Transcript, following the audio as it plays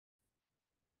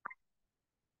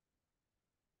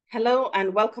Hello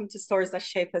and welcome to Stories That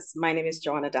Shape Us. My name is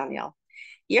Joanna Daniel.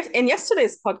 Yes, in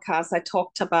yesterday's podcast, I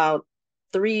talked about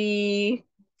three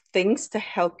things to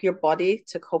help your body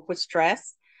to cope with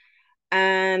stress.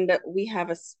 And we have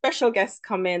a special guest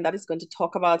come in that is going to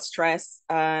talk about stress.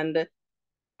 And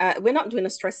we're not doing a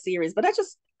stress series, but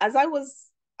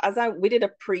we did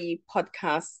a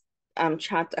pre-podcast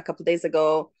chat a couple of days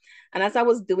ago, and as I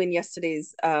was doing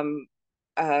yesterday's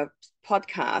uh,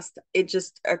 podcast, it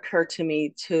just occurred to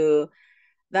me to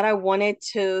that I wanted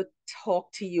to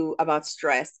talk to you about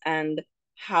stress and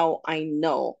how I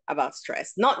know about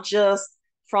stress, not just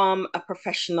from a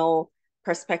professional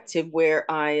perspective where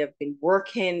I have been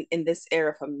working in this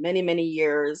area for many, many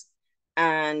years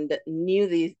and knew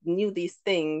these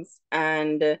things.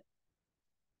 And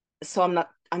so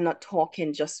I'm not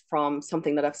talking just from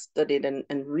something that I've studied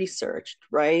and researched,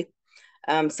 right?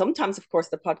 Sometimes, of course,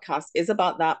 the podcast is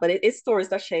about that, but it is stories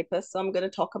that shape us. So I'm going to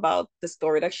talk about the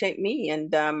story that shaped me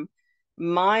and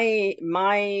my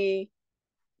my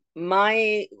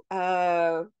my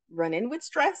run-in with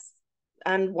stress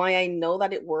and why I know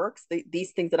that it works.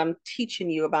 These things that I'm teaching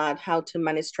you about how to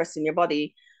manage stress in your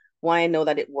body, why I know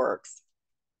that it works.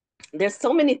 There's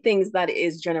so many things that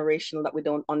is generational that we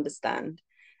don't understand.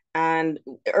 And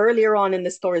earlier on in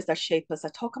the stories that shape us, I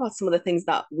talk about some of the things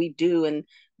that we do and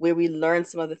where we learn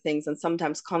some of the things, and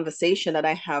sometimes conversation that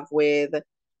I have with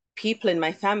people in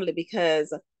my family.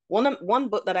 Because one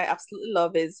book that I absolutely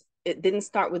love is "It Didn't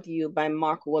Start with You" by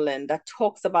Mark Woolen, that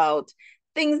talks about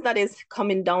things that is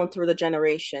coming down through the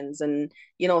generations, and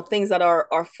things that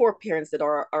our foreparents did,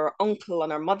 or our uncle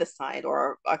on our mother's side,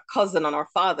 or our cousin on our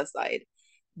father's side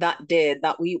that did,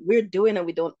 that we're doing and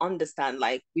we don't understand.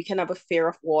 Like, we can have a fear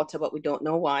of water but we don't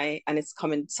know why, and it's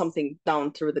coming something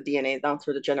down through the DNA, down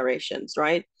through the generations,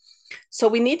 right? So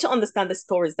we need to understand the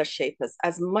stories that shape us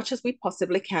as much as we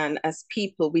possibly can. As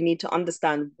people, we need to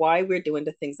understand why we're doing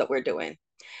the things that we're doing.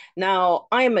 Now,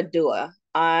 I am a doer.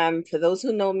 For those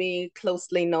who know me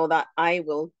closely, know that I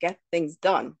will get things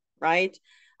done, right?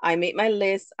 I make my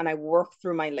list and I work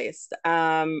through my list.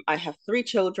 I have three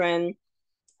children.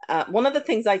 One of the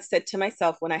things I said to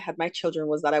myself when I had my children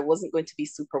was that I wasn't going to be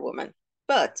superwoman.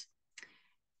 But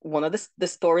one of the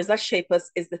stories that shape us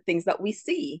is the things that we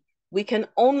see. We can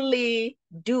only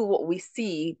do what we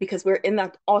see because we're in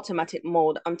that automatic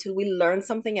mode until we learn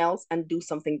something else and do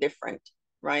something different,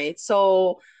 right?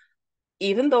 So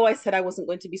even though I said I wasn't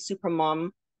going to be super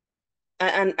mom,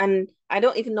 and I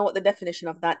don't even know what the definition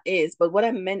of that is, but what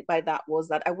I meant by that was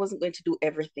that I wasn't going to do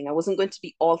everything. I wasn't going to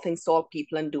be all things to all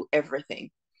people and do everything.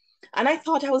 And I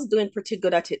thought I was doing pretty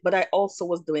good at it, but I also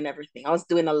was doing everything. I was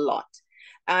doing a lot.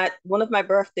 At one of my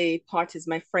birthday parties,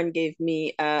 my friend gave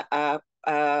me a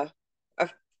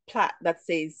plaque that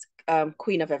says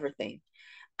Queen of Everything.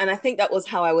 And I think that was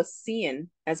how I was seeing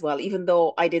as well, even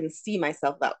though I didn't see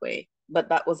myself that way, but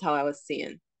that was how I was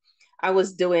seeing. I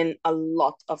was doing a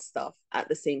lot of stuff at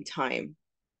the same time.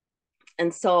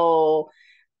 And so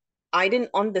I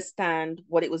didn't understand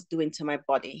what it was doing to my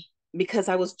body because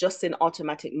I was just in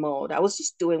automatic mode. I was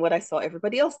just doing what I saw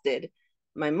everybody else did.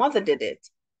 My mother did it.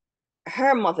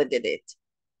 Her mother did it.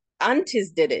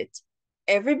 Aunties did it.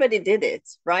 Everybody did it,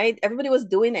 right? Everybody was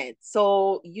doing it.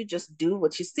 So you just do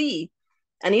what you see.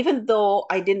 And even though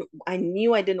I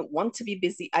knew I didn't want to be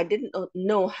busy, I didn't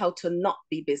know how to not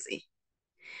be busy.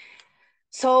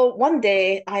 So one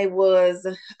day I was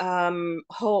I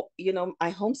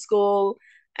homeschool,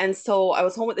 and so I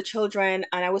was home with the children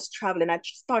and I was traveling. I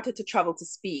started to travel to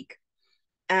speak,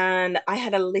 and I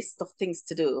had a list of things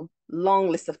to do, long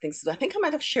list of things to do. I think I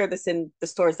might have shared this in the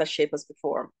stories that shape us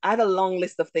before. I had a long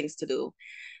list of things to do.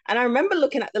 And I remember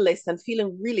looking at the list and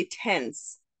feeling really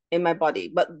tense in my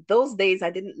body. But those days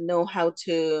I didn't know how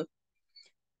to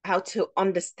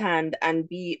understand and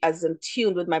be as in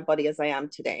tune with my body as I am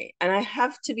today. And I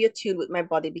have to be attuned with my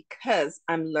body because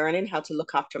I'm learning how to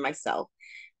look after myself.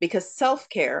 Because self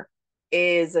care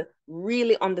is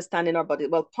really understanding our body.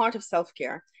 Well, part of self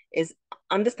care is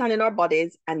understanding our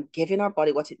bodies and giving our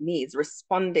body what it needs,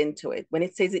 responding to it. When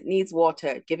it says it needs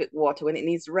water, give it water. When it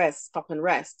needs rest, stop and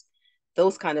rest,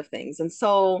 those kind of things. And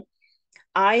so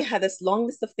I had this long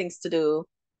list of things to do,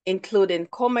 including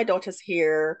comb my daughter's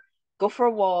hair, go for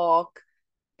a walk,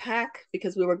 pack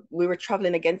because we were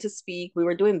traveling again to speak. We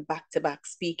were doing back to back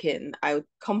speaking. I would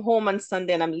come home on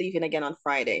Sunday and I'm leaving again on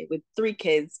Friday with three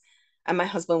kids, and my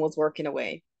husband was working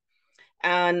away.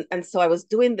 And so I was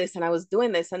doing this and I was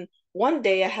doing this. And one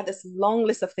day I had this long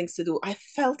list of things to do. I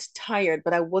felt tired,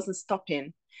 but I wasn't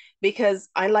stopping because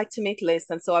I like to make lists.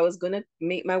 And so I was going to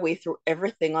make my way through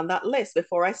everything on that list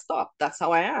before I stopped. That's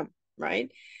how I am,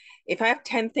 right? If I have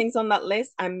 10 things on that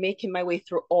list, I'm making my way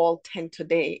through all 10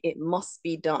 today. It must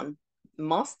be done.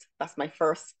 Must, that's my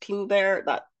first clue there,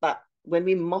 that when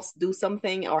we must do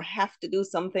something or have to do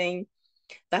something,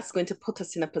 that's going to put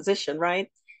us in a position, right?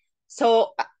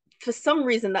 So for some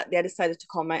reason that day, I decided to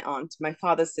call my aunt, my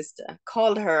father's sister,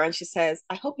 called her, and she says,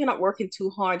 I hope you're not working too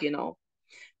hard,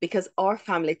 because our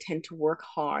family tend to work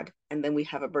hard and then we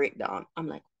have a breakdown. I'm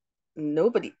like,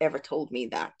 nobody ever told me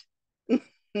that.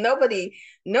 nobody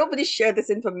nobody shared this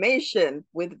information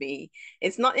with me.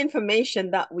 It's not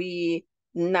information that we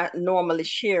not normally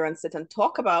share and sit and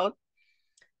talk about.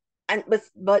 And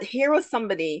but here was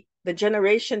somebody, the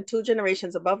generation, two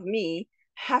generations above me,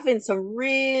 having some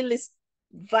really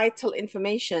vital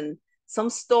information, some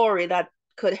story that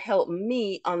could help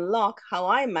me unlock how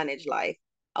I manage life,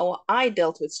 how I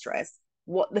dealt with stress,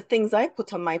 what the things I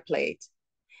put on my plate.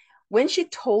 When she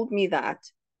told me that,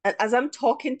 and as I'm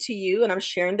talking to you and I'm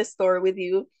sharing this story with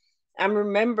you, I'm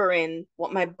remembering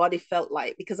what my body felt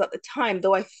like, because at the time,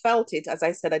 though I felt it, as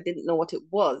I said, I didn't know what it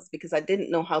was because I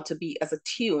didn't know how to be as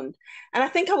attuned. And I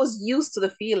think I was used to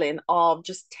the feeling of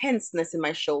just tenseness in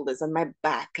my shoulders and my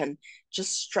back and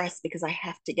just stress because I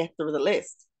have to get through the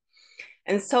list.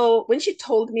 And so when she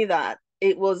told me that,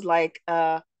 it was like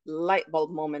a light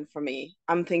bulb moment for me.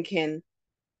 I'm thinking,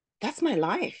 that's my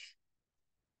life.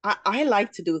 I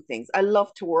like to do things. I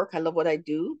love to work. I love what I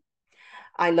do.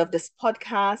 I love this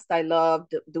podcast. I love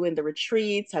doing the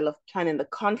retreats. I love planning the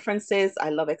conferences.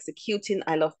 I love executing.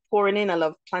 I love pouring in. I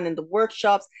love planning the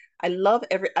workshops. I love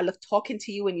talking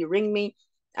to you when you ring me.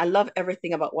 I love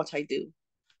everything about what I do.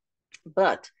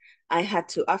 But I had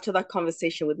to, after that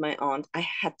conversation with my aunt, I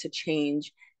had to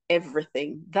change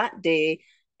everything. That day,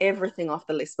 everything off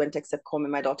the list went except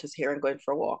combing my daughter's hair and going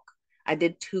for a walk. I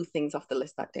did two things off the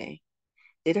list that day.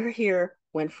 Did her hair,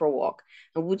 went for a walk.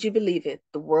 And would you believe it?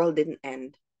 The world didn't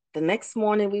end. The next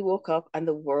morning we woke up and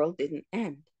the world didn't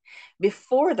end.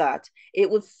 Before that, it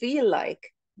would feel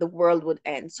like the world would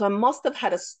end. So I must have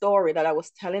had a story that I was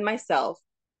telling myself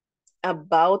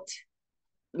about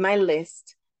my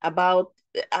list, about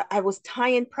I was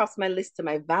tying perhaps my list to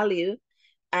my value.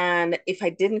 And if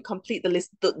I didn't complete the list,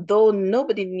 though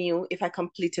nobody knew if I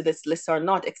completed this list or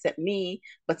not except me,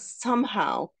 but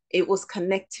somehow it was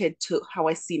connected to how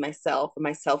I see myself and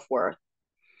my self-worth.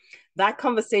 That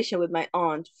conversation with my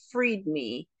aunt freed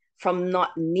me from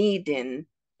not needing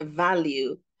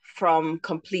value from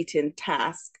completing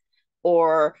tasks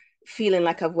or feeling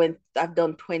like I've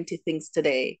done 20 things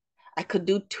today. I could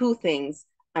do two things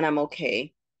and I'm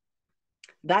okay.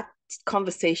 That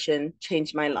conversation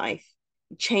changed my life,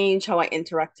 changed how I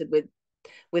interacted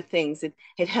with things.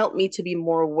 It helped me to be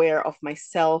more aware of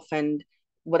myself and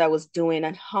what I was doing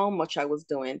and how much I was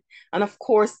doing. And of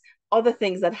course, other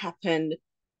things that happened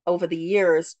over the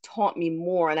years taught me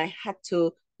more, and I had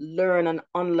to learn and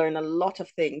unlearn a lot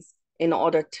of things in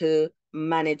order to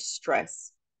manage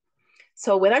stress.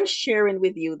 So when I'm sharing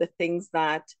with you the things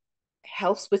that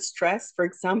helps with stress, for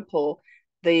example,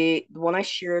 the one I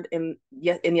shared in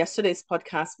yesterday's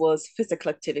podcast was physical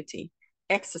activity,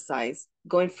 exercise,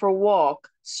 going for a walk,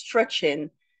 stretching,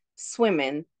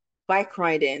 swimming, bike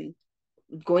riding,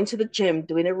 going to the gym,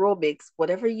 doing aerobics,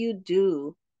 whatever you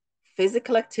do,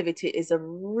 physical activity is a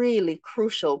really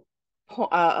crucial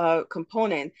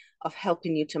component of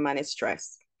helping you to manage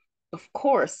stress. Of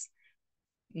course,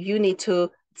 you need to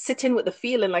sit in with the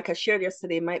feeling, like I shared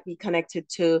yesterday, might be connected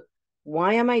to,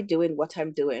 why am I doing what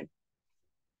I'm doing?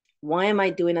 Why am I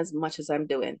doing as much as I'm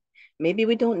doing? Maybe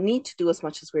we don't need to do as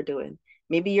much as we're doing.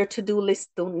 Maybe your to-do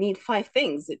list don't need 5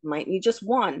 things. It might need just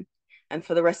one. And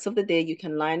for the rest of the day, you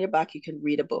can lie on your back, you can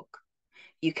read a book,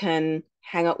 you can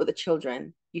hang out with the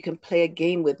children, you can play a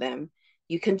game with them,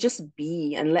 you can just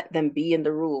be and let them be in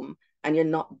the room, and you're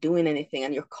not doing anything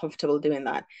and you're comfortable doing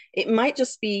that. It might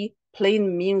just be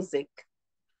playing music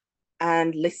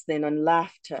and listening and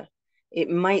laughter. It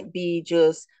might be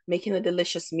just making a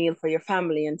delicious meal for your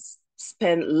family and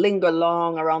linger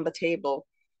long around the table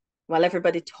while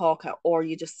everybody talk, or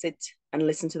you just sit and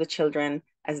listen to the children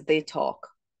as they talk.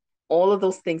 All of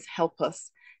those things help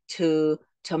us to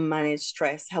manage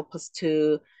stress, help us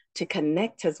to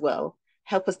connect as well,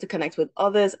 help us to connect with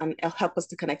others, and help us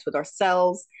to connect with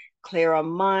ourselves, clear our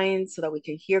minds so that we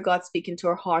can hear God speaking to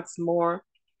our hearts more.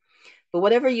 But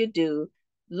whatever you do,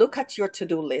 look at your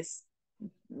to-do list.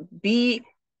 Be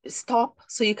Stop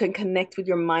so you can connect with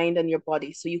your mind and your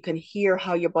body, so you can hear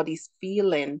how your body's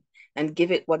feeling and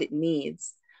give it what it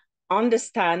needs.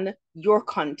 Understand your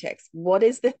context. What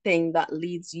is the thing that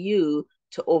leads you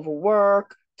to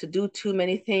overwork, to do too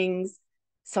many things?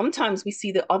 Sometimes we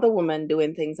see the other woman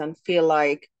doing things and feel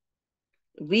like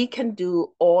we can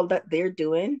do all that they're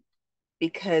doing,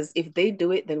 because if they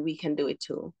do it, then we can do it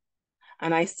too.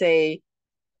 And I say,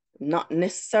 not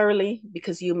necessarily,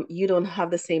 because you don't have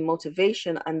the same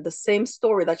motivation, and the same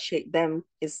story that shaped them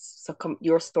is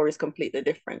your story is completely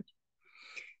different.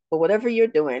 But whatever you're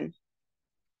doing,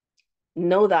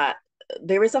 know that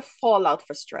there is a fallout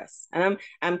for stress. And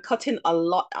I'm cutting a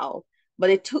lot out, but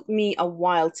it took me a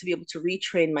while to be able to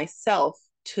retrain myself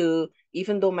to,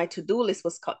 even though my to-do list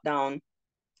was cut down,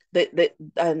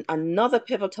 another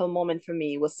pivotal moment for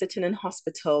me was sitting in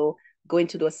hospital, going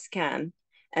to do a scan,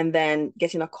 and then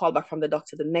getting a call back from the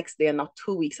doctor the next day, and not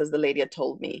 2 weeks, as the lady had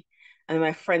told me. And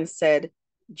my friend said,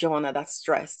 Joanna, that's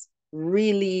stress.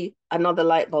 Really, another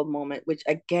light bulb moment, which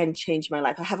again changed my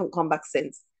life. I haven't gone back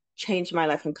since. Changed my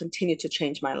life and continue to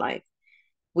change my life.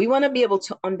 We want to be able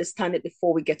to understand it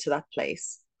before we get to that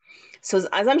place. So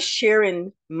as I'm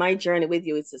sharing my journey with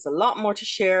you, there's a lot more to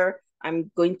share. I'm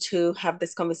going to have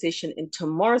this conversation in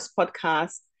tomorrow's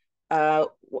podcast uh,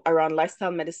 around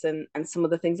lifestyle medicine and some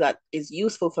of the things that is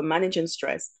useful for managing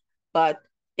stress. But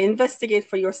investigate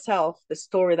for yourself the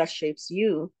story that shapes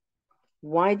you.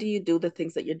 Why do you do the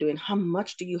things that you're doing? How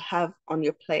much do you have on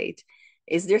your plate?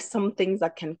 Is there some things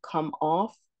that can come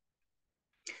off?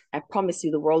 I promise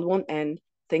you, the world won't end.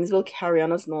 Things will carry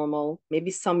on as normal.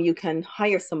 Maybe some you can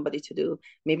hire somebody to do.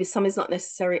 Maybe some is not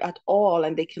necessary at all,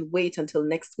 and they can wait until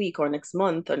next week or next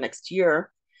month or next year.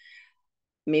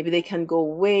 Maybe they can go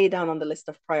way down on the list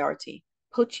of priority.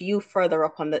 Put you further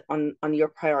up on your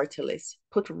priority list.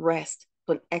 Put rest,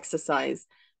 put exercise,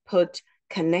 put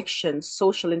connection,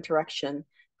 social interaction,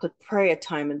 put prayer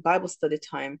time and Bible study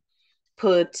time,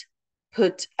 put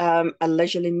a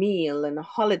leisurely meal and a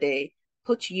holiday.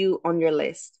 Put you on your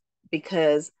list,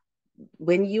 because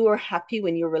when you are happy,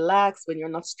 when you're relaxed, when you're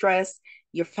not stressed,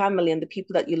 your family and the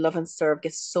people that you love and serve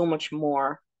get so much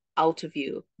more out of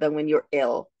you than when you're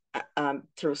ill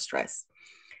through stress.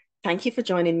 Thank you for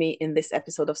joining me in this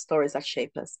episode of Stories That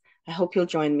Shape Us. I hope you'll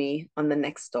join me on the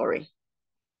next story.